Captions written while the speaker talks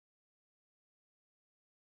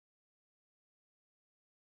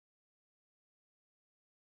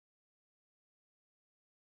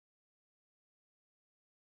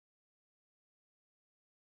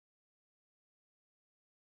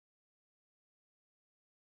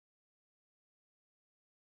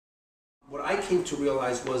I came to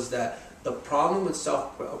realize was that the problem with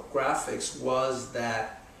Self Graphics was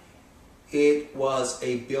that it was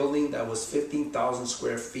a building that was 15,000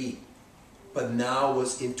 square feet, but now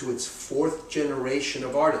was into its 4th generation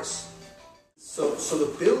of artists. So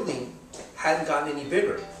the building hadn't gotten any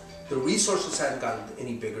bigger. The resources hadn't gotten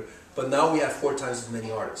any bigger, but now we have 4 times as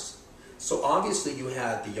many artists. So obviously you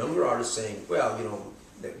had the younger artists saying, well, you know,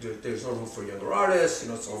 there's no room for younger artists, you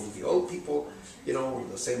know, it's only the old people, you know,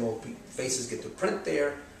 the same old faces get to print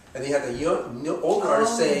there. And you had the older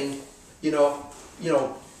artists saying, you know,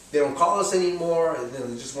 they don't call us anymore, and they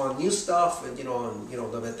just want new stuff, and you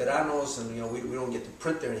know, the veteranos, and you know, we don't get to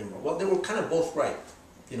print there anymore. Well, they were kind of both right,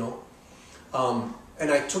 you know.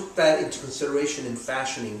 And I took that into consideration in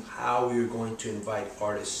fashioning how we were going to invite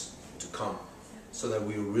artists to come, so that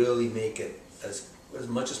we really make it as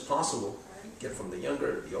much as possible, get from the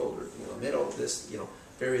younger, the older, you know, middle, this, you know,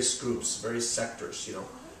 various groups, various sectors, you know,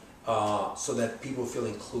 so that people feel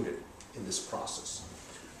included in this process.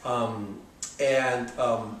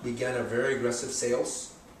 Began a very aggressive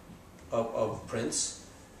sales of prints.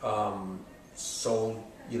 Sold,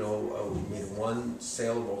 you know, we made 1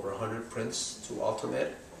 sale of over 100 prints to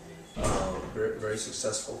Ultimate. Very, very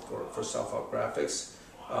successful for Self-Help Graphics.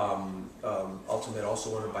 Ultimate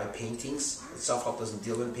also wanted to buy paintings. Self-Help doesn't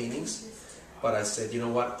deal in paintings, but I said, you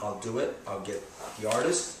know what, I'll do it. I'll get the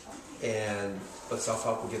artist, but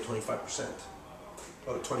Self-Help will get 25%.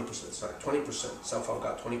 Oh, 20%, sorry, 20%. Self-Help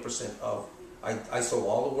got 20% of. I sold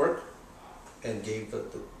all the work and gave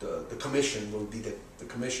the commission, will be the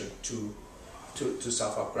commission to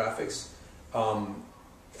Self-Help Graphics.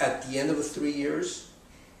 At the end of the 3 years,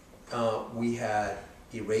 we had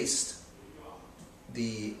erased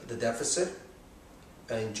the deficit.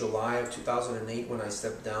 In July of 2008, when I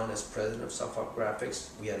stepped down as president of Self-Help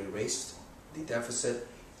Graphics, we had erased the deficit,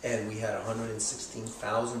 and we had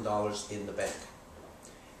 $116,000 in the bank,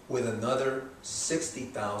 with another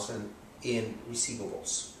 $60,000 in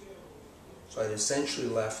receivables. So I essentially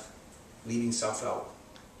left, leaving Self-Help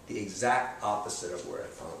the exact opposite of where I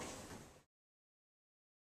found it.